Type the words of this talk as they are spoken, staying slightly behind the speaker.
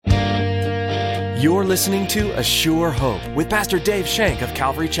You're listening to A Sure Hope with Pastor Dave Shank of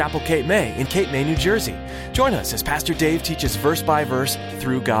Calvary Chapel, Cape May in Cape May, New Jersey. Join us as Pastor Dave teaches verse by verse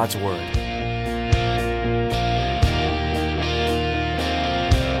through God's Word.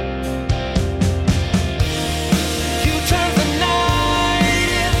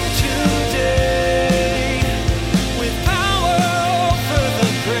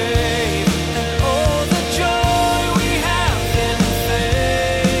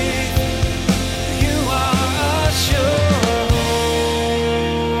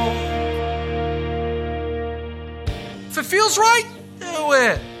 Feels right, do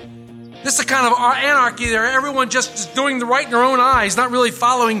it. This is a kind of anarchy there. Everyone just is doing the right in their own eyes, not really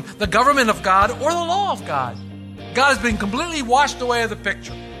following the government of God or the law of God. God has been completely washed away of the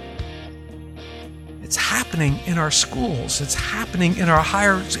picture. It's happening in our schools. It's happening in our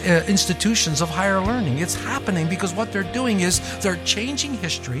higher institutions of higher learning. It's happening because what they're doing is they're changing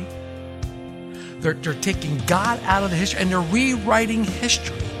history. They're taking God out of the history and they're rewriting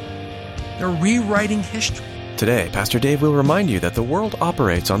history. They're rewriting history. Today, Pastor Dave will remind you that the world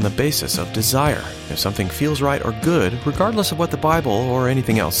operates on the basis of desire. If something feels right or good, regardless of what the Bible or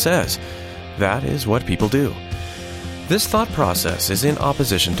anything else says, that is what people do. This thought process is in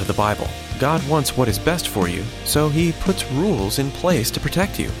opposition to the Bible. God wants what is best for you, so He puts rules in place to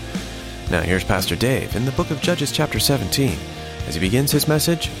protect you. Now here's Pastor Dave in the book of Judges chapter 17. As he begins his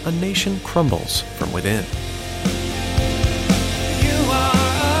message, a nation crumbles from within. You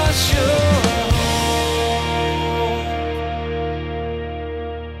are a sure.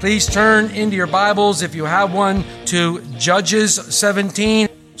 Please turn into your Bibles, if you have one, to Judges 17.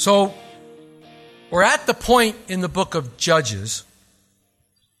 So, we're at the point in the book of Judges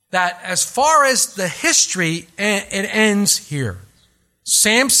that as far as the history, it ends here.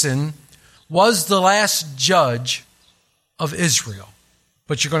 Samson was the last judge of Israel.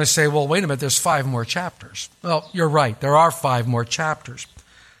 But you're going to say, well, wait a minute, there's 5 more chapters. Well, you're right, there are 5 more chapters.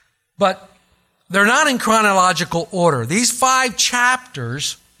 But they're not in chronological order. These 5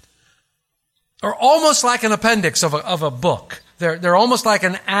 chapters are almost like an appendix of a book. They're almost like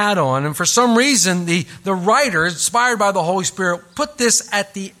an add-on. And for some reason, the writer, inspired by the Holy Spirit, put this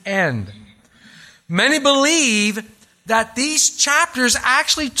at the end. Many believe that these chapters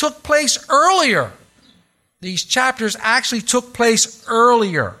actually took place earlier. These chapters actually took place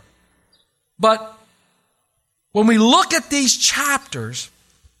earlier. But when we look at these chapters,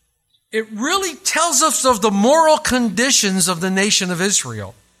 it really tells us of the moral conditions of the nation of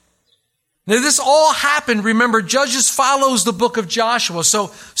Israel. Now, this all happened, remember, Judges follows the book of Joshua.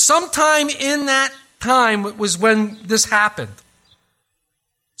 So sometime in that time was when this happened.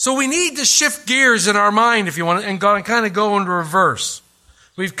 So we need to shift gears in our mind, if you want, and kind of go in reverse.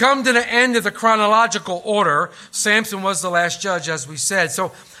 We've come to the end of the chronological order. Samson was the last judge, as we said.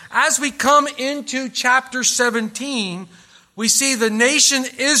 So as we come into chapter 17, we see the nation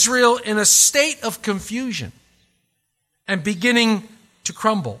Israel in a state of confusion and beginning to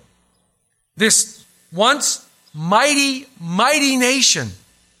crumble. This once mighty, mighty nation,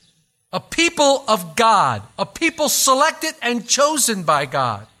 a people of God, a people selected and chosen by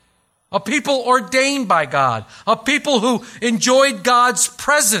God, a people ordained by God, a people who enjoyed God's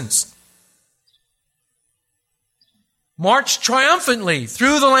presence, marched triumphantly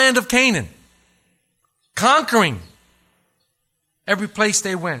through the land of Canaan, conquering every place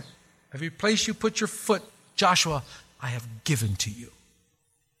they went. Every place you put your foot, Joshua, I have given to you.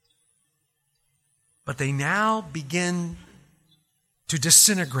 But they now begin to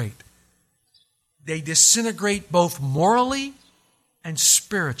disintegrate. They disintegrate both morally and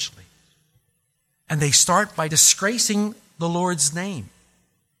spiritually. And they start by disgracing the Lord's name.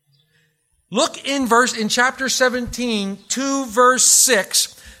 Look in chapter 17 to verse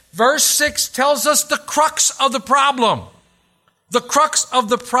 6. Verse 6 tells us the crux of the problem. The crux of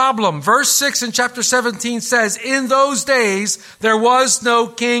the problem. Verse 6 in chapter 17 says, in those days there was no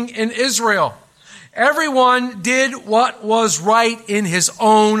king in Israel. Everyone did what was right in his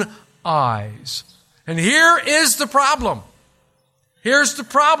own eyes. And here is the problem. Here's the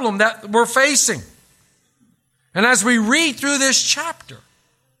problem that we're facing. And as we read through this chapter,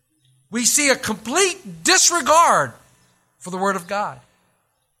 we see a complete disregard for the Word of God.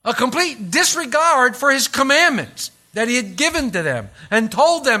 A complete disregard for His commandments that He had given to them and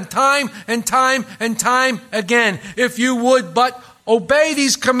told them time and time and time again, if you would but obey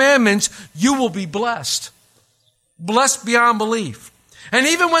these commandments, you will be blessed. Blessed beyond belief. And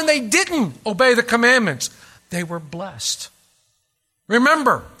even when they didn't obey the commandments, they were blessed.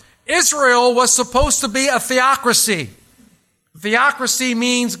 Remember, Israel was supposed to be a theocracy. Theocracy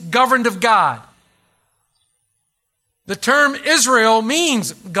means governed of God. The term Israel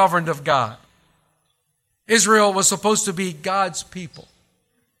means governed of God. Israel was supposed to be God's people.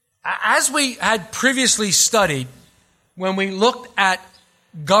 As we had previously studied, when we looked at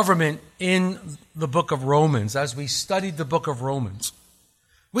government in the book of Romans, as we studied the book of Romans,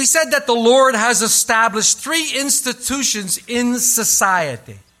 we said that the Lord has established 3 institutions in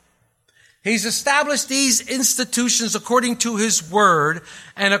society. He's established these institutions according to His Word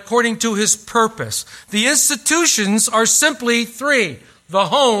and according to His purpose. The institutions are simply 3: the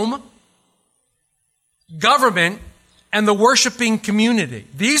home, government, and the worshiping community.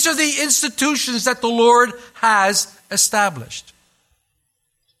 These are the institutions that the Lord has established.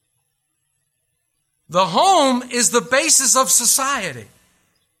 The home is the basis of society.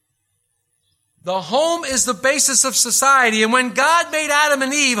 The home is the basis of society. And when God made Adam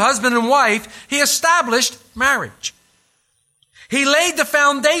and Eve, husband and wife, He established marriage. He laid the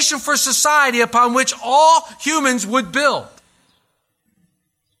foundation for society upon which all humans would build.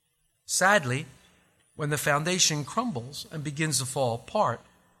 Sadly, when the foundation crumbles and begins to fall apart,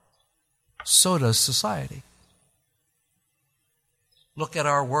 so does society. Look at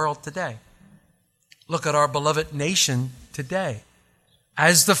our world today. Look at our beloved nation today.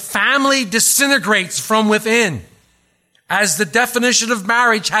 As the family disintegrates from within, as the definition of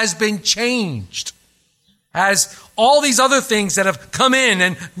marriage has been changed, as all these other things that have come in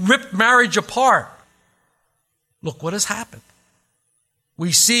and ripped marriage apart, look what has happened.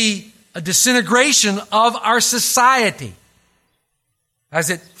 We see a disintegration of our society as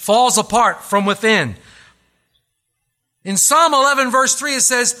it falls apart from within. In Psalm 11 verse 3 it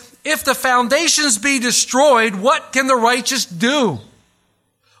says, "If the foundations be destroyed, what can the righteous do?"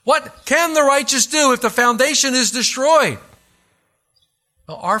 What can the righteous do if the foundation is destroyed?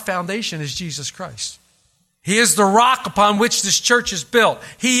 Well, our foundation is Jesus Christ. He is the rock upon which this church is built.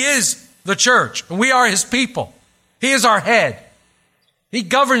 He is the church, and we are His people. He is our head. He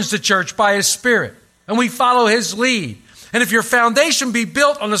governs the church by His Spirit, and we follow His lead. And if your foundation be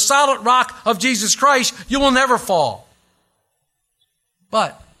built on the solid rock of Jesus Christ, you will never fall.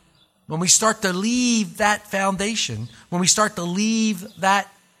 But when we start to leave that foundation, when we start to leave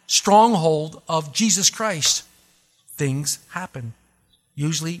that stronghold of Jesus Christ, things happen.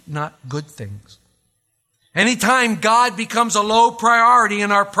 Usually not good things. Anytime God becomes a low priority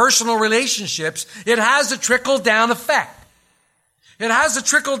in our personal relationships, it has a trickle-down effect. It has a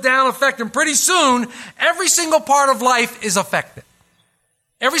trickle-down effect, and pretty soon, every single part of life is affected.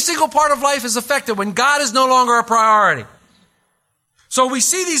 Every single part of life is affected when God is no longer a priority. So we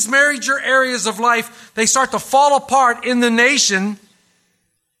see these major areas of life, they start to fall apart in the nation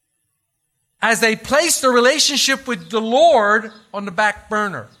as they place their relationship with the Lord on the back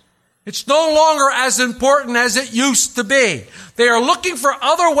burner. It's no longer as important as it used to be. They are looking for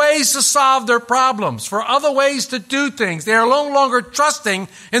other ways to solve their problems, for other ways to do things. They are no longer trusting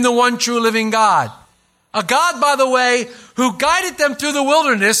in the one true living God. A God, by the way, who guided them through the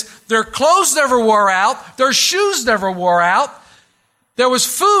wilderness. Their clothes never wore out. Their shoes never wore out. There was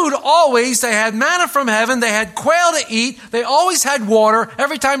food always. They had manna from heaven. They had quail to eat. They always had water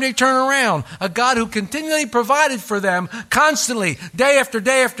every time they turn around. A God who continually provided for them constantly, day after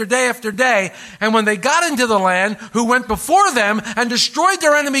day after day after day. And when they got into the land, who went before them and destroyed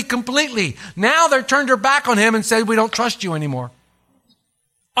their enemy completely. Now they're turned their back on Him and said, "We don't trust you anymore.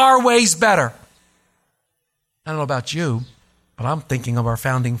 Our way's better." I don't know about you, but I'm thinking of our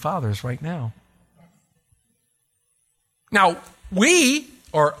founding fathers right now. Now, we,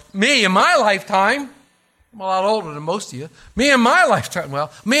 or me in my lifetime, I'm a lot older than most of you, me in my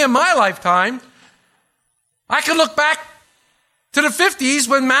lifetime, I can look back to the 50s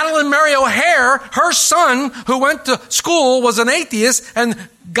when Madeline Mary O'Hare, her son who went to school was an atheist and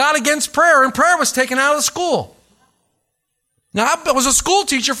got against prayer, and prayer was taken out of the school. Now, I was a school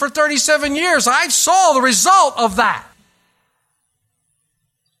teacher for 37 years. I saw the result of that.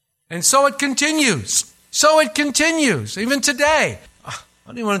 And so it continues. Even today. I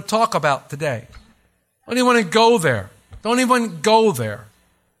don't even want to talk about today. I don't even want to go there. Don't even go there.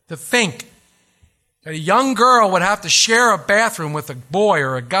 To think that a young girl would have to share a bathroom with a boy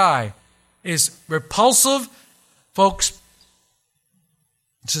or a guy is repulsive. Folks,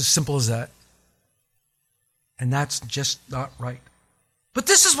 it's as simple as that. And that's just not right. But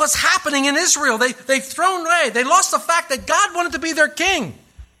this is what's happening in Israel. They've thrown away. They lost the fact that God wanted to be their king.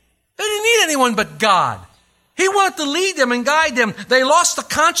 They didn't need anyone but God. He wanted to lead them and guide them. They lost the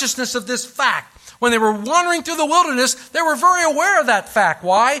consciousness of this fact. When they were wandering through the wilderness, they were very aware of that fact.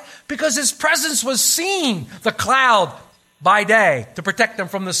 Why? Because His presence was seen. The cloud by day to protect them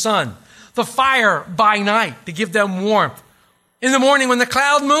from the sun. The fire by night to give them warmth. In the morning when the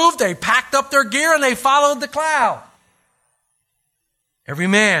cloud moved, they packed up their gear and they followed the cloud. Every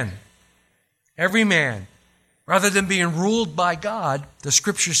man rather than being ruled by God, the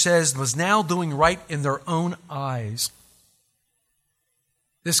scripture says, was now doing right in their own eyes.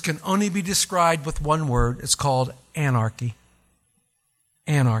 This can only be described with one word. It's called anarchy.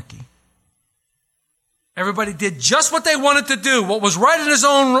 Anarchy. Everybody did just what they wanted to do, what was right in his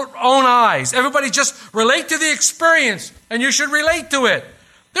own eyes. Everybody just relate to the experience, and you should relate to it.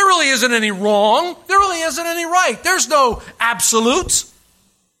 There really isn't any wrong. There really isn't any right. There's no absolutes.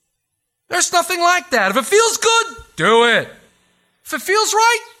 There's nothing like that. If it feels good, do it. If it feels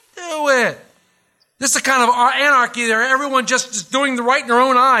right, do it. This is a kind of anarchy there. Everyone just doing the right in their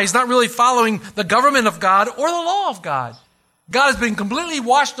own eyes, not really following the government of God or the law of God. God has been completely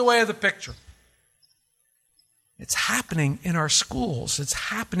washed away of the picture. It's happening in our schools. It's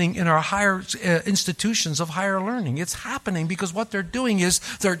happening in our higher institutions of higher learning. It's happening because what they're doing is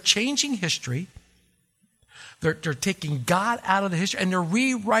they're changing history. They're taking God out of the history, and they're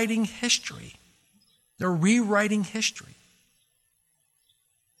rewriting history. They're rewriting history.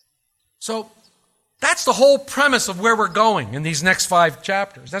 So that's the whole premise of where we're going in these next 5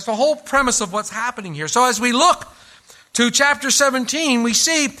 chapters. That's the whole premise of what's happening here. So as we look to chapter 17, we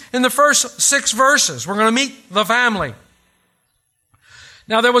see in the first 6 verses, we're going to meet the family.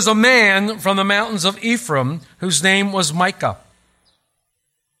 Now there was a man from the mountains of Ephraim whose name was Micah.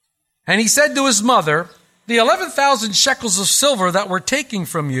 And he said to his mother, "The 11,000 shekels of silver that we're taking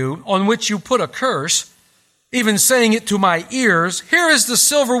from you, on which you put a curse, even saying it to my ears, here is the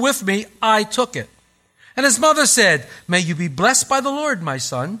silver with me, I took it." And his mother said, "May you be blessed by the Lord, my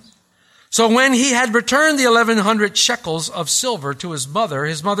son." So when he had returned the 1,100 shekels of silver to his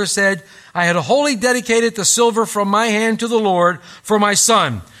mother said, "I had wholly dedicated the silver from my hand to the Lord for my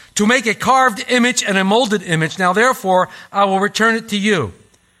son, to make a carved image and a molded image. Now therefore I will return it to you."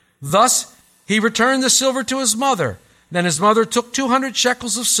 Thus he returned the silver to his mother. Then his mother took 200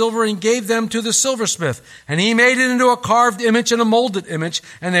 shekels of silver and gave them to the silversmith. And he made it into a carved image and a molded image,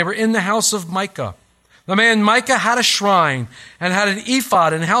 and they were in the house of Micah. The man Micah had a shrine and had an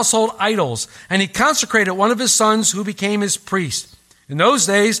ephod and household idols, and he consecrated one of his sons who became his priest. In those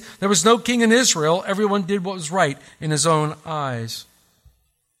days, there was no king in Israel. Everyone did what was right in his own eyes.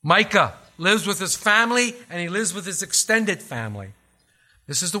 Micah lives with his family, and he lives with his extended family.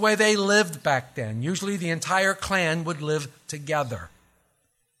 This is the way they lived back then. Usually the entire clan would live together.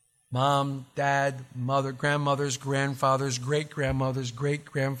 Mom, dad, mother, grandmothers, grandfathers, great-grandmothers,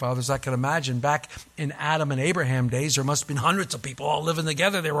 great-grandfathers. I can imagine back in Adam and Abraham days, there must have been hundreds of people all living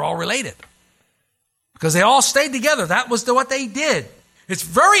together. They were all related because they all stayed together. That was what they did. It's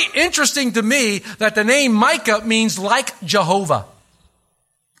very interesting to me that the name Micah means like Jehovah.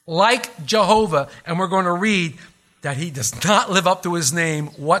 Like Jehovah. And we're going to read that he does not live up to his name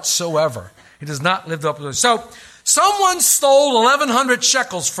whatsoever. He does not live up to it. So, someone stole 1,100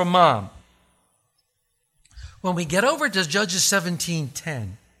 shekels from Mom. When we get over to Judges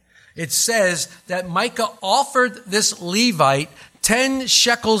 17:10, it says that Micah offered this Levite 10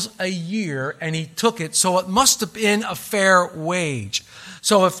 shekels a year, and he took it, so it must have been a fair wage.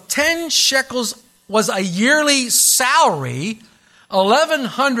 So if 10 shekels was a yearly salary,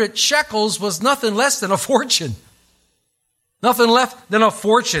 1,100 shekels was nothing less than a fortune. Nothing less than a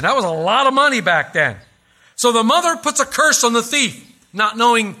fortune. That was a lot of money back then. So the mother puts a curse on the thief, not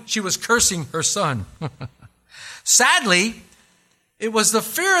knowing she was cursing her son. Sadly, it was the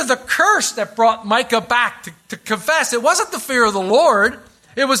fear of the curse that brought Micah back to confess. It wasn't the fear of the Lord.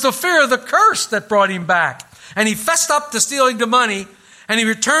 It was the fear of the curse that brought him back. And he fessed up to stealing the money, and he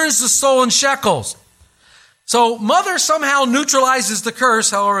returns the stolen shekels. So mother somehow neutralizes the curse,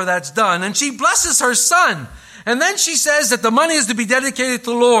 however that's done, and she blesses her son. And then she says that the money is to be dedicated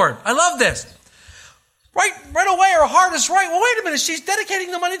to the Lord. I love this. Right away, her heart is right. Well, wait a minute. She's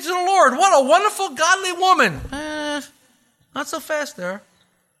dedicating the money to the Lord. What a wonderful, godly woman. Not so fast there.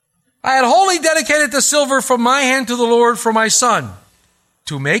 I had wholly dedicated the silver from my hand to the Lord for my son,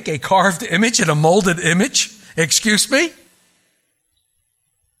 to make a carved image and a molded image. Excuse me?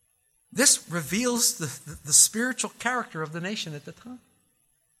 This reveals the spiritual character of the nation at the time.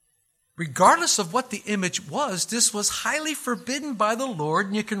 Regardless of what the image was, this was highly forbidden by the Lord,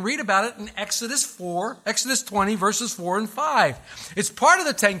 and you can read about it in Exodus 20, verses 4 and 5. It's part of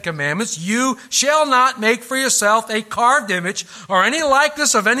the 10 Commandments. You shall not make for yourself a carved image or any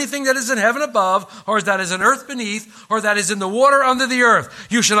likeness of anything that is in heaven above, or that is in earth beneath, or that is in the water under the earth.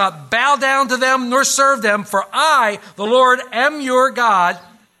 You shall not bow down to them nor serve them, for I, the Lord, am your God.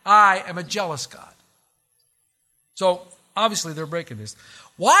 I am a jealous God. So, obviously, they're breaking this.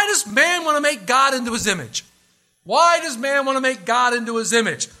 Why does man want to make God into his image? Why does man want to make God into his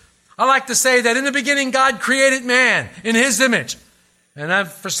image? I like to say that in the beginning, God created man in his image. And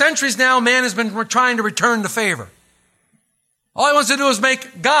for centuries now, man has been trying to return the favor. All he wants to do is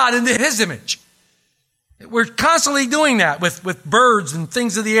make God into his image. We're constantly doing that with birds and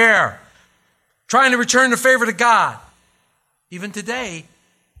things of the air, trying to return the favor to God. Even today,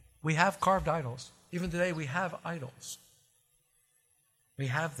 we have carved idols. Even today, we have idols. We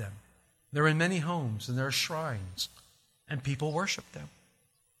have them. They're in many homes, and there are shrines, and people worship them.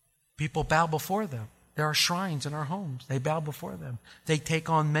 People bow before them. There are shrines in our homes. They bow before them. They take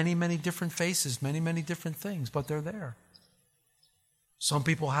on many, many different faces, many, many different things, but they're there. Some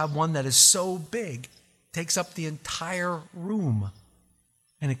people have one that is so big, takes up the entire room,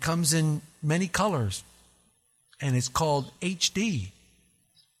 and it comes in many colors, and it's called HD,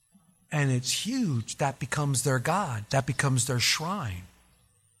 and it's huge. That becomes their God. That becomes their shrine.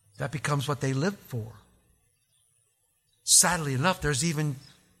 That becomes what they live for. Sadly enough, there's even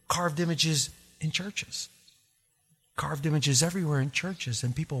carved images in churches. Carved images everywhere in churches,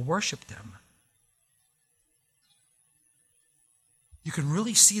 and people worship them. You can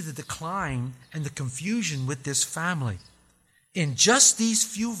really see the decline and the confusion with this family. In just these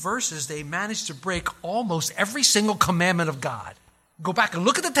few verses, they managed to break almost every single commandment of God. Go back and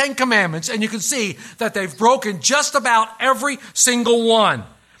look at the 10 Commandments, and you can see that they've broken just about every single one.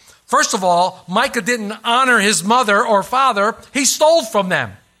 First of all, Micah didn't honor his mother or father. He stole from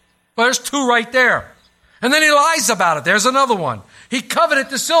them. Well, there's 2 right there. And then he lies about it. There's another one. He coveted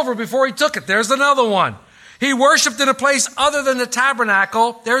the silver before he took it. There's another one. He worshiped in a place other than the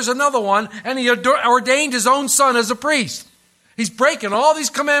tabernacle. There's another one. And he ordained his own son as a priest. He's breaking all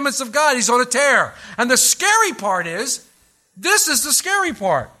these commandments of God. He's on a tear. And the scary part is, this is the scary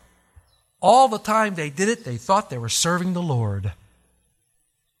part. All the time they did it, they thought they were serving the Lord.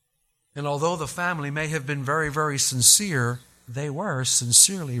 And although the family may have been very, very sincere, they were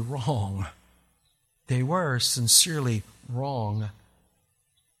sincerely wrong. They were sincerely wrong.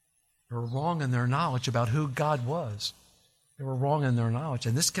 They were wrong in their knowledge about who God was. They were wrong in their knowledge.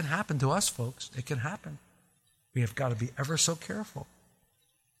 And this can happen to us, folks. It can happen. We have got to be ever so careful.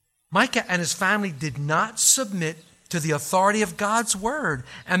 Micah and his family did not submit to the authority of God's word,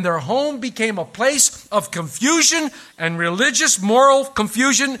 and their home became a place of confusion and religious, moral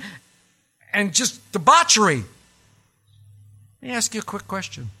confusion and just debauchery. Let me ask you a quick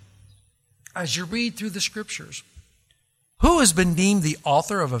question. As you read through the scriptures, who has been deemed the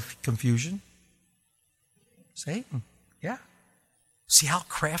author of confusion? Satan. Yeah. See how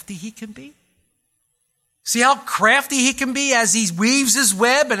crafty he can be? See how crafty he can be as he weaves his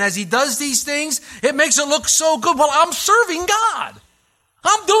web and as he does these things? It makes it look so good. Well, I'm serving God.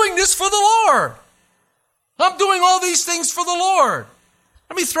 I'm doing this for the Lord. I'm doing all these things for the Lord.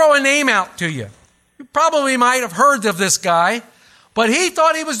 Let me throw a name out to you. You probably might have heard of this guy, but he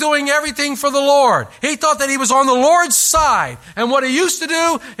thought he was doing everything for the Lord. He thought that he was on the Lord's side. And what he used to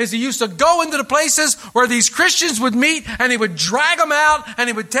do is he used to go into the places where these Christians would meet, and he would drag them out, and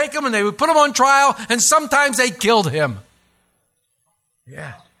he would take them, and they would put them on trial, and sometimes they killed him.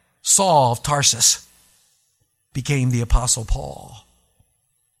 Yeah. Saul of Tarsus became the Apostle Paul.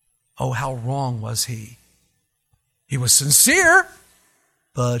 Oh, how wrong was he? He was sincere,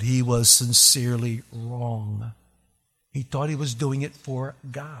 but he was sincerely wrong. He thought he was doing it for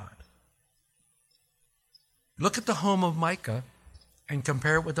God. Look at the home of Micah and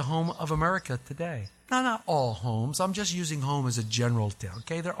compare it with the home of America today. Now, not all homes. I'm just using home as a general term.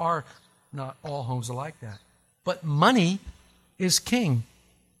 Okay, there are not all homes are like that. But money is king.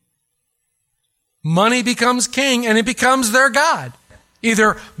 Money becomes king, and it becomes their God.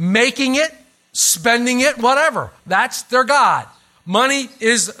 Either making it, spending it, whatever. That's their God. Money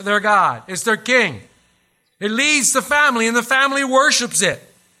is their God. It's their king. It leads the family, and the family worships it.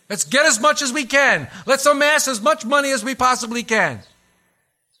 Let's get as much as we can. Let's amass as much money as we possibly can.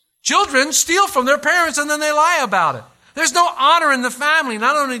 Children steal from their parents, and then they lie about it. There's no honor in the family,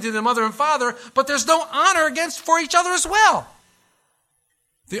 not only to the mother and father, but there's no honor for each other as well.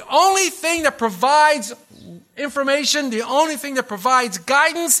 The only thing that provides information, the only thing that provides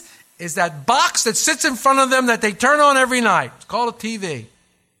guidance is that box that sits in front of them that they turn on every night. It's called a TV.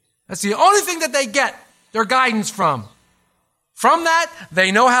 That's the only thing that they get their guidance from. From that,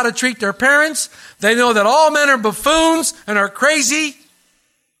 they know how to treat their parents. They know that all men are buffoons and are crazy.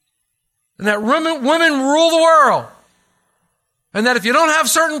 And that women rule the world. And that if you don't have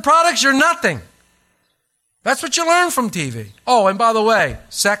certain products, you're nothing. That's what you learn from TV. Oh, and by the way,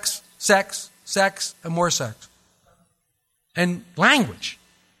 sex, and more sex. And language.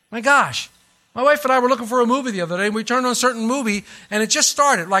 My gosh. My wife and I were looking for a movie the other day, and we turned on a certain movie, and it just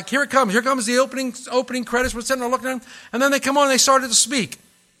started. Like, here it comes. Here comes the opening credits. We're sitting there looking at them, and then they come on and they started to speak.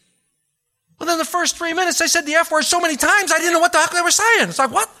 Within the first 3 minutes, they said the F word so many times, I didn't know what the heck they were saying. It's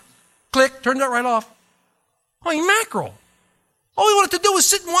like, what? Click, turned it right off. Holy mackerel. All we wanted to do was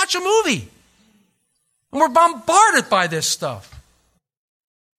sit and watch a movie. And we're bombarded by this stuff.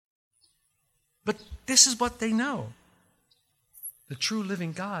 But this is what they know. The true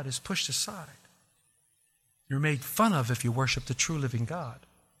living God is pushed aside. You're made fun of if you worship the true living God.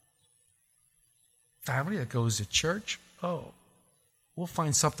 Family that goes to church, oh, we'll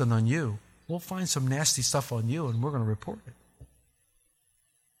find something on you. We'll find some nasty stuff on you, and we're going to report it.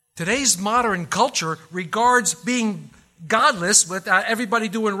 Today's modern culture regards being godless, with everybody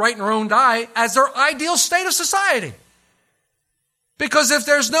doing right in their own eye, as their ideal state of society. Because if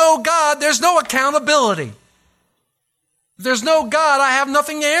there's no God, there's no accountability. If there's no God, I have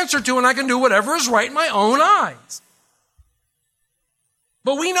nothing to answer to, and I can do whatever is right in my own eyes.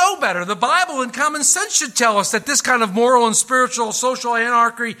 But we know better. The Bible and common sense should tell us that this kind of moral and spiritual social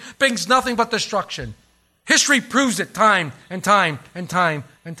anarchy brings nothing but destruction. History proves it time and time and time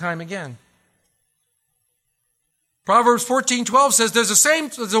and time again. Proverbs 14:12 says,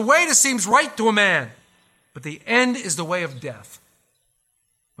 there's a way that seems right to a man, but the end is the way of death.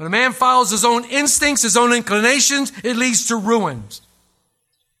 When a man follows his own instincts, his own inclinations, it leads to ruins.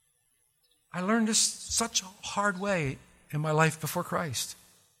 I learned this such a hard way in my life before Christ.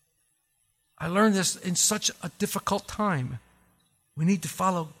 I learned this in such a difficult time. We need to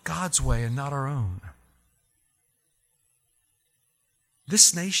follow God's way and not our own.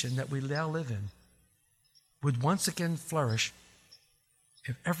 This nation that we now live in would once again flourish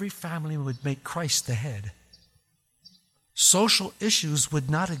if every family would make Christ the head. Social issues would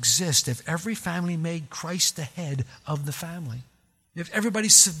not exist if every family made Christ the head of the family. If everybody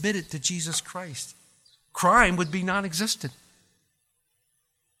submitted to Jesus Christ, crime would be non-existent.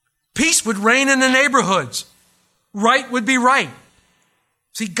 Peace would reign in the neighborhoods. Right would be right.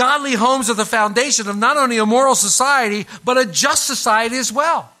 See, godly homes are the foundation of not only a moral society, but a just society as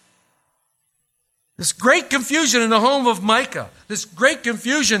well. This great confusion in the home of Micah, this great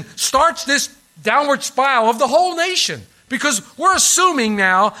confusion starts this downward spiral of the whole nation. Because we're assuming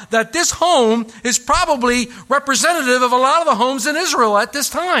now that this home is probably representative of a lot of the homes in Israel at this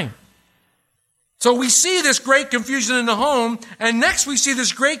time. So we see this great confusion in the home, and next we see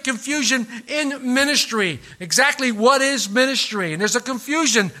this great confusion in ministry. Exactly what is ministry? And there's a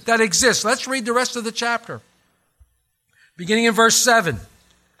confusion that exists. Let's read the rest of the chapter. Beginning in verse 7.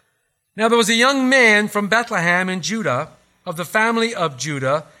 Now there was a young man from Bethlehem in Judah, of the family of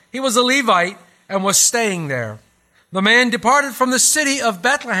Judah. He was a Levite and was staying there. The man departed from the city of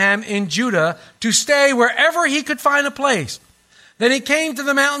Bethlehem in Judah to stay wherever he could find a place. Then he came to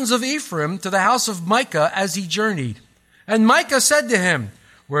the mountains of Ephraim, to the house of Micah, as he journeyed. And Micah said to him,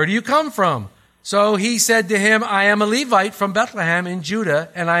 "Where do you come from?" So he said to him, "I am a Levite from Bethlehem in Judah,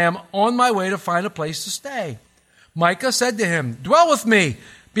 and I am on my way to find a place to stay." Micah said to him, "Dwell with me,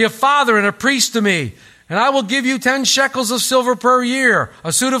 be a father and a priest to me, and I will give you 10 shekels of silver per year,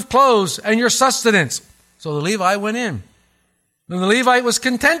 a suit of clothes, and your sustenance." So the Levite went in. And the Levite was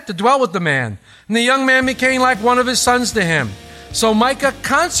content to dwell with the man, and the young man became like one of his sons to him. So Micah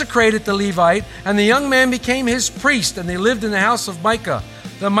consecrated the Levite, and the young man became his priest, and they lived in the house of Micah.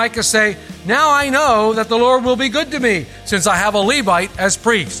 Then Micah said, "Now I know that the Lord will be good to me, since I have a Levite as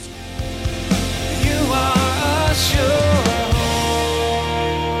priest." You are a sure hope.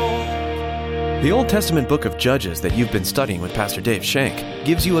 The Old Testament book of Judges that you've been studying with Pastor Dave Shank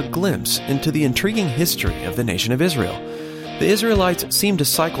gives you a glimpse into the intriguing history of the nation of Israel. The Israelites seem to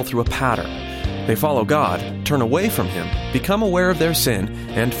cycle through a pattern. They follow God, turn away from Him, become aware of their sin,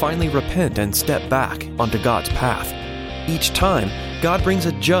 and finally repent and step back onto God's path. Each time, God brings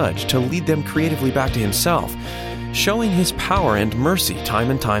a judge to lead them creatively back to Himself, showing His power and mercy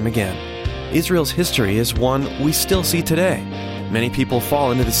time and time again. Israel's history is one we still see today. Many people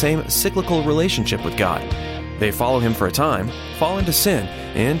fall into the same cyclical relationship with God. They follow Him for a time, fall into sin,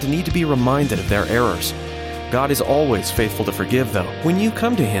 and need to be reminded of their errors. God is always faithful to forgive, though, when you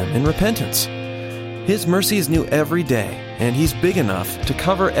come to Him in repentance. His mercy is new every day, and He's big enough to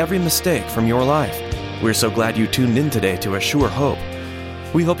cover every mistake from your life. We're so glad you tuned in today to A Sure Hope.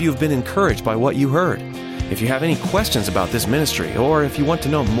 We hope you've been encouraged by what you heard. If you have any questions about this ministry, or if you want to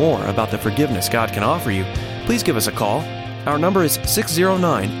know more about the forgiveness God can offer you, please give us a call. Our number is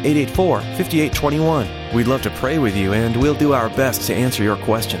 609-884-5821. We'd love to pray with you, and we'll do our best to answer your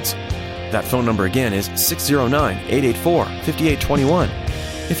questions. That phone number again is 609-884-5821.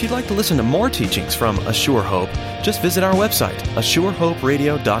 If you'd like to listen to more teachings from A Sure Hope, just visit our website,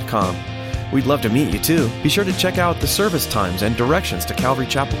 ASureHopeRadio.com. We'd love to meet you too. Be sure to check out the service times and directions to Calvary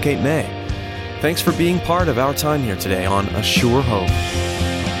Chapel, Cape May. Thanks for being part of our time here today on A Sure Hope.